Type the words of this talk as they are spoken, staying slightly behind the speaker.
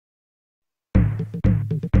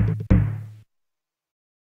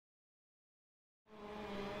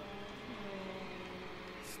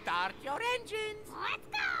Start your engines. Let's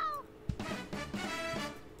go.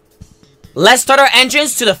 Let's start our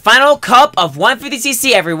engines to the final cup of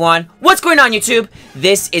 150cc, everyone. What's going on, YouTube?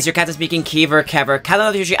 This is your captain speaking, Kever, Captain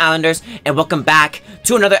of the Future Islanders, and welcome back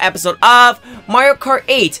to another episode of Mario Kart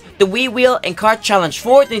 8, the Wii Wheel and Kart Challenge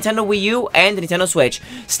for the Nintendo Wii U and the Nintendo Switch.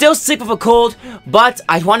 Still sick with a cold, but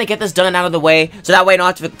I want to get this done and out of the way, so that way I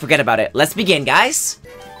don't have to forget about it. Let's begin, guys.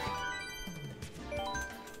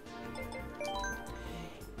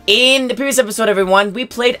 In the previous episode, everyone, we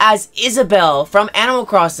played as Isabelle from Animal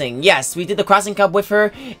Crossing. Yes, we did the Crossing Cup with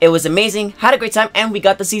her. It was amazing, had a great time, and we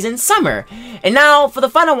got the season Summer. And now, for the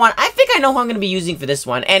final one, I think I know who I'm going to be using for this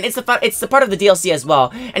one. And it's the part of the DLC as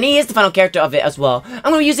well. And he is the final character of it as well. I'm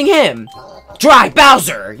going to be using him. Dry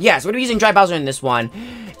Bowser! Yes, we're going to be using Dry Bowser in this one.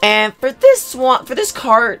 And for this one, for this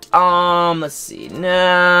cart, let's see.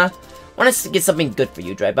 Nah. I want to get something good for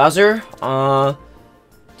you, Dry Bowser. Do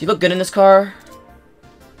you look good in this car?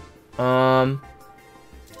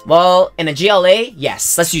 Well, in a GLA,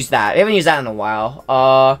 yes, let's use that. We haven't used that in a while.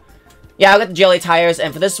 Yeah, I'll get the GLA tires,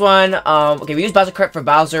 and for this one, okay, we use Bowser Kart for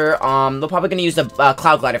Bowser. We're probably gonna use the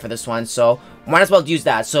Cloud Glider for this one, so might as well use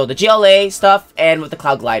that. So the GLA stuff and with the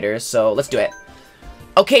Cloud Gliders, so let's do it.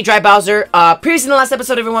 Okay, Dry Bowser, previously in the last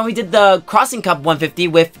episode, everyone, we did the Crossing Cup 150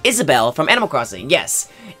 with Isabelle from Animal Crossing. Yes,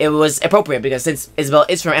 it was appropriate because since Isabelle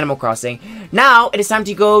is from Animal Crossing. Now, it is time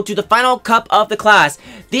to go to the final cup of the class.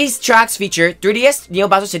 These tracks feature 3DS Neo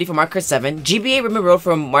Bowser City from Mario Kart 7, GBA Ribbon Road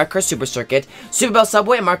from Mario Kart Super Circuit, Super Bell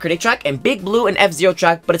Subway and Mario Kart 8 track, and Big Blue and F-Zero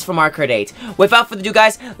track, but it's from Mario Kart 8. Without further ado,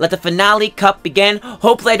 guys, let the finale cup begin.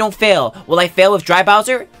 Hopefully I don't fail. Will I fail with Dry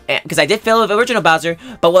Bowser? Because I did fail with original Bowser,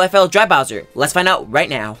 but will I fail with Dry Bowser? Let's find out right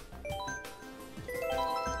now.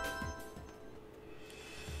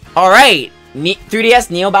 Alright, 3DS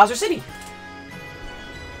Neo Bowser City.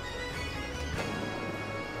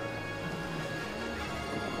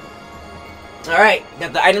 Alright,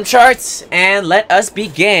 got the item charts, and let us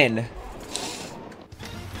begin.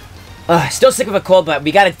 Still sick of a cold, but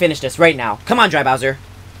we gotta finish this right now. Come on, Dry Bowser.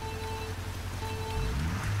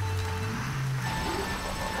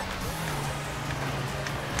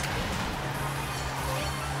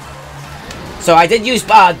 So I did use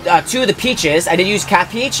two of the Peaches. I did use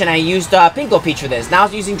Cat Peach, and I used Pinko Peach for this. Now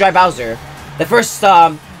I'm using Dry Bowser, the first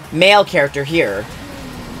male character here.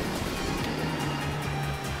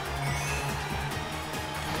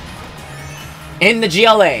 In the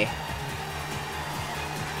GLA.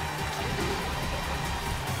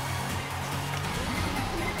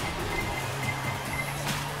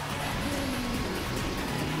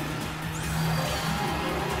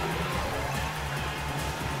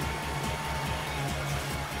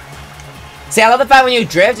 See, I love the fact when you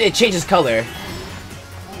drift, it changes color.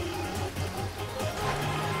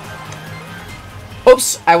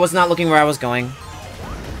 Oops, I was not looking where I was going.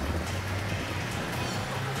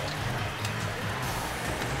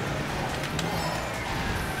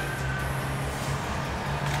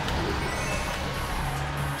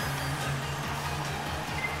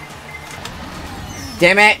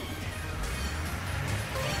 Damn it!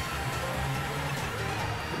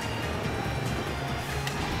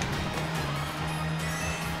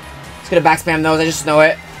 Gonna backspam those, I just know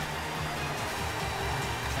it.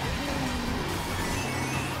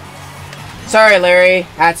 Sorry, Larry.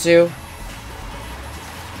 Had to.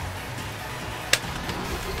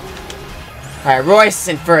 Alright, Royce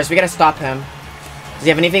in first. We gotta stop him. Does he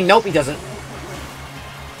have anything? Nope, he doesn't.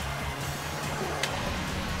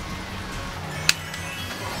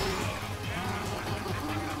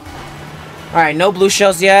 Alright, no blue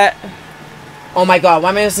shells yet. Oh my god, why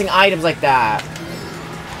am I missing items like that?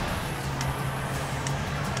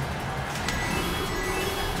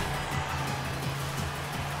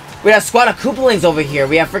 We have a squad of Koopalings over here.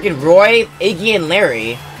 We have freaking Roy, Iggy, and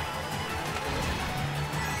Larry.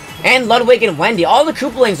 And Ludwig and Wendy. All the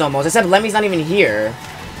Koopalings almost, except Lemmy's not even here.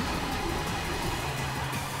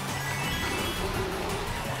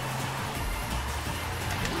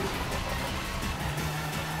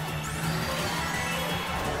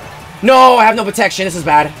 No, I have no protection. This is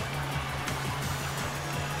bad.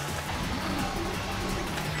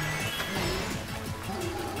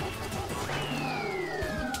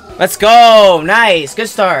 Let's go! Nice! Good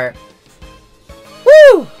start.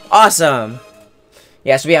 Woo! Awesome.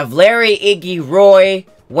 Yeah, so we have Larry, Iggy, Roy,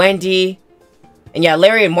 Wendy, and yeah,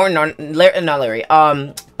 Larry and Morton are not Larry.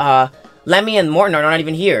 Lemmy and Morton are not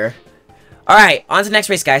even here. Alright, on to the next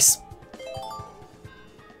race, guys.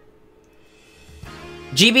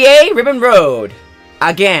 GBA Ribbon Road.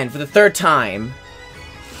 Again, for the third time.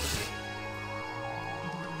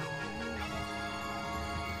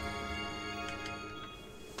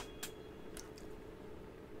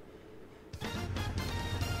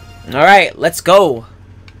 Alright, let's go.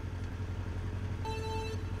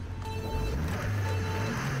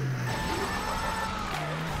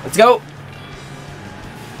 Let's go.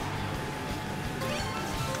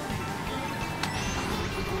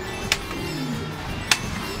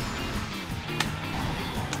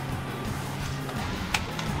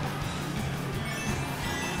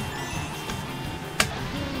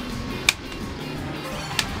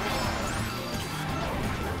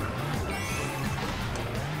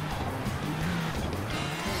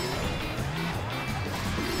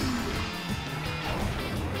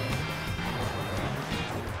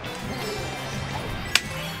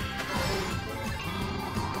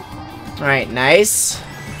 Alright, nice.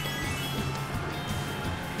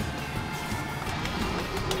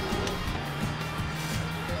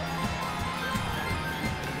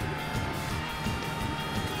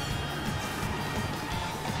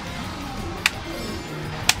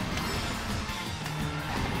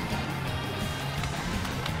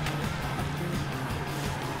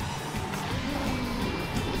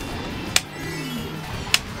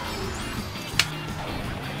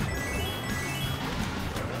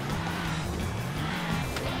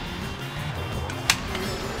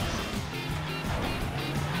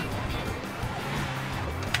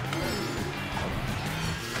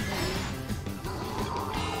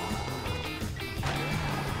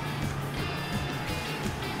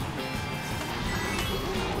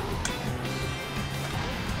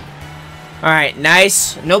 Alright,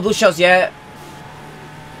 nice. No blue shells yet.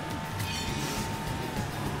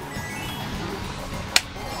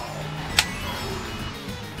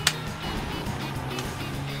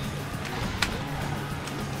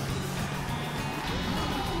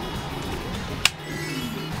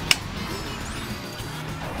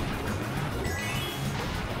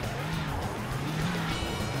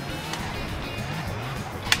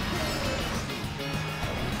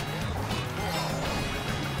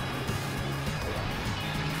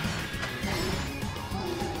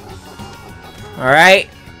 Alright.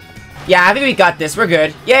 Yeah, I think we got this. We're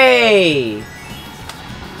good. Yay!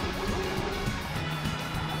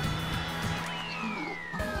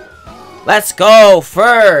 Let's go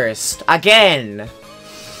first. Again.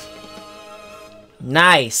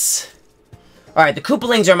 Nice. Alright, the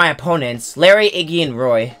Koopalings are my opponents. Larry, Iggy, and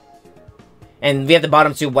Roy. And we have the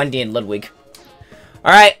bottom two, Wendy and Ludwig.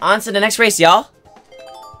 Alright, on to the next race, y'all.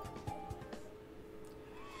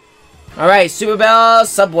 Alright, Super Bell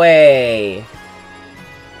Subway.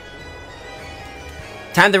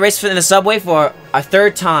 Time to race in the subway for a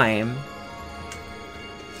third time.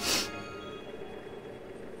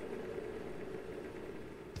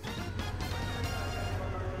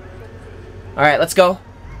 Alright, let's go.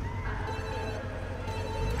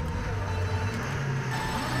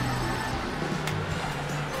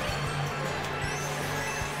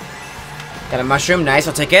 Got a mushroom, nice,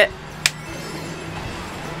 I'll take it.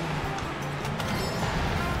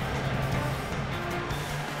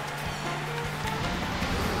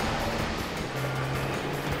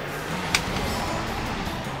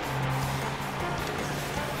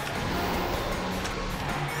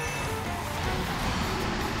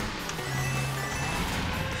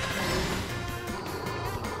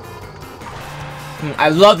 I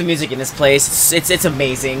love the music in this place. It's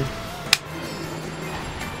amazing.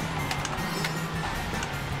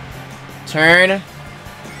 Turn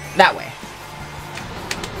that way.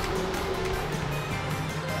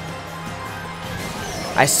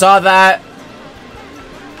 I saw that.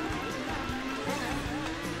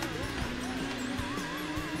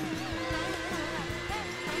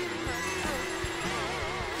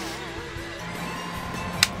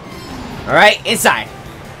 All right, inside.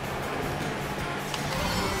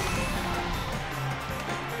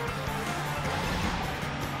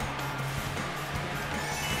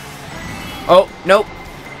 Oh, nope.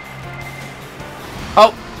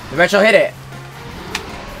 Oh, the retro hit it.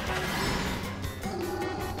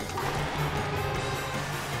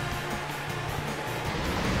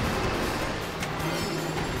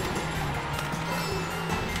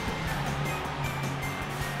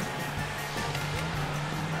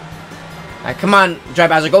 Alright, come on, Dry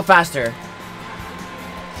Bowser, go faster.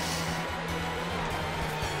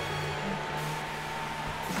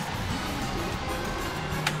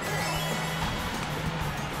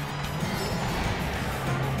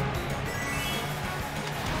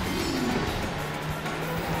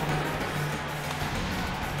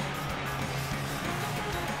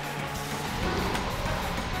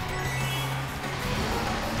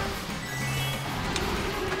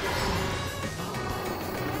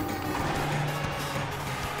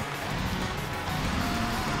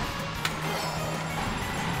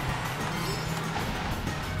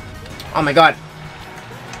 Oh my god.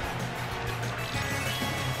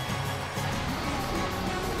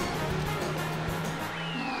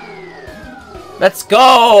 Let's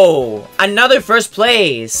go! Another first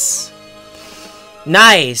place.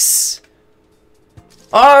 Nice.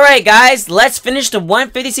 Alright guys, let's finish the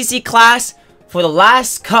 150cc class for the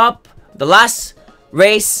last cup, the last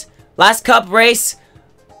race, last cup race.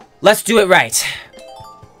 Let's do it right.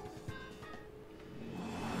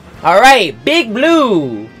 Alright, Big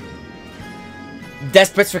Blue.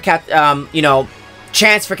 Desperate for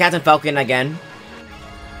chance for Captain Falcon again.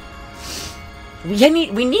 We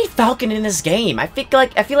need Falcon in this game. I feel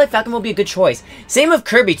like Falcon will be a good choice. Same with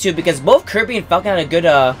Kirby too, because both Kirby and Falcon had a good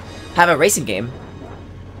have a racing game.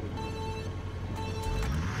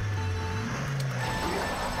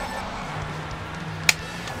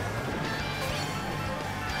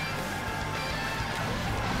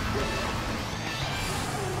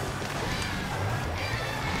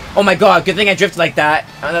 Oh my god, good thing I drifted like that.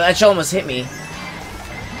 That shell almost hit me.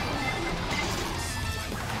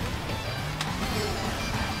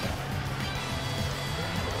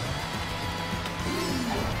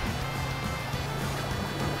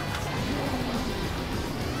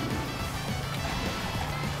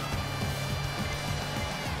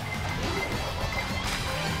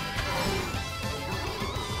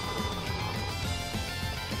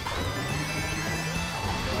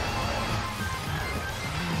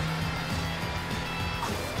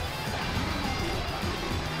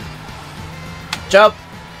 Jump.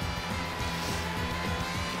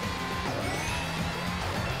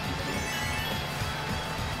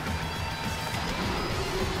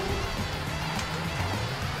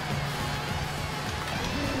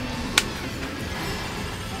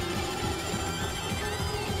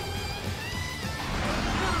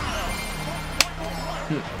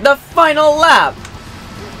 The final lap.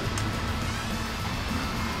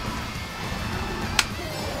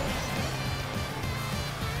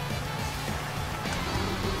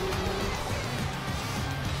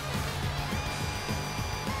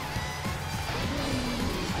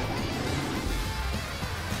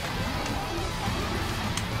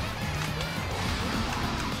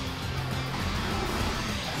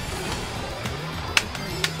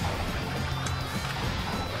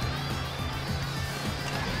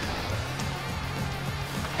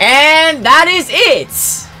 And that is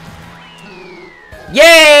it!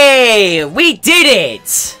 Yay! We did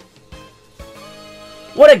it!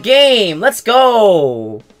 What a game! Let's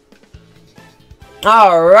go!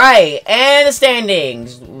 Alright, and the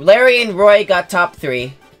standings. Larry and Roy got top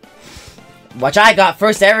 3. Which I got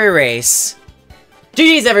first every race.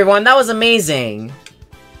 GG's everyone, that was amazing!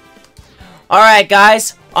 Alright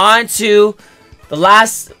guys, on to the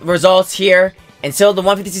last results here until the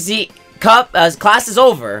 150cc Cup class is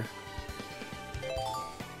over.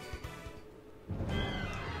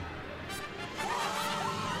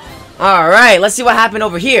 Alright, let's see what happened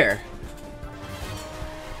over here.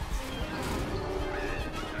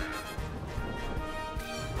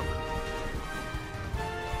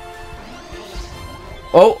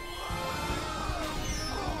 Oh.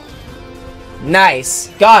 Nice.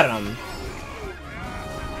 Got him.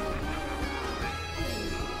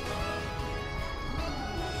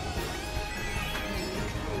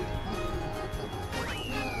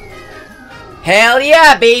 Hell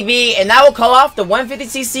yeah, baby! And that will call off the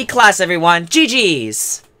 150cc class, everyone.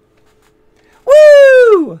 GG's!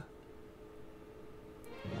 Woo!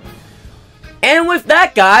 And with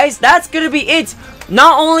that, guys, that's gonna be it.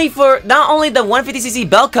 Not only the 150cc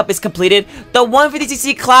Bell Cup is completed, the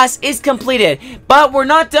 150cc class is completed. But we're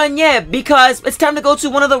not done yet, because it's time to go to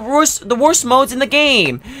one of the worst modes in the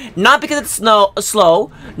game. Not because it's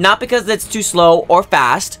slow, not because it's too slow or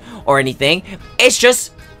fast or anything. It's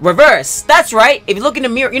just reverse. That's right. If you look in the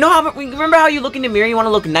mirror, remember how you look in the mirror, you want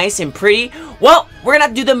to look nice and pretty? Well, we're gonna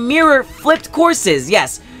have to do the mirror flipped courses.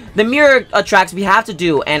 Yes, the mirror tracks we have to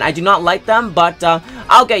do, and I do not like them, but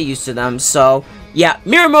I'll get used to them. So yeah,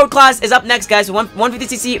 mirror mode class is up next, guys.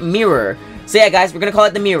 150cc mirror. So yeah, guys, we're gonna call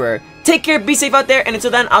it the mirror. Take care, be safe out there, and until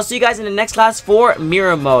then, I'll see you guys in the next class for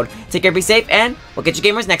mirror mode. Take care, be safe, and we'll get you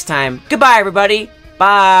gamers next time. Goodbye, everybody.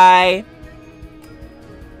 Bye.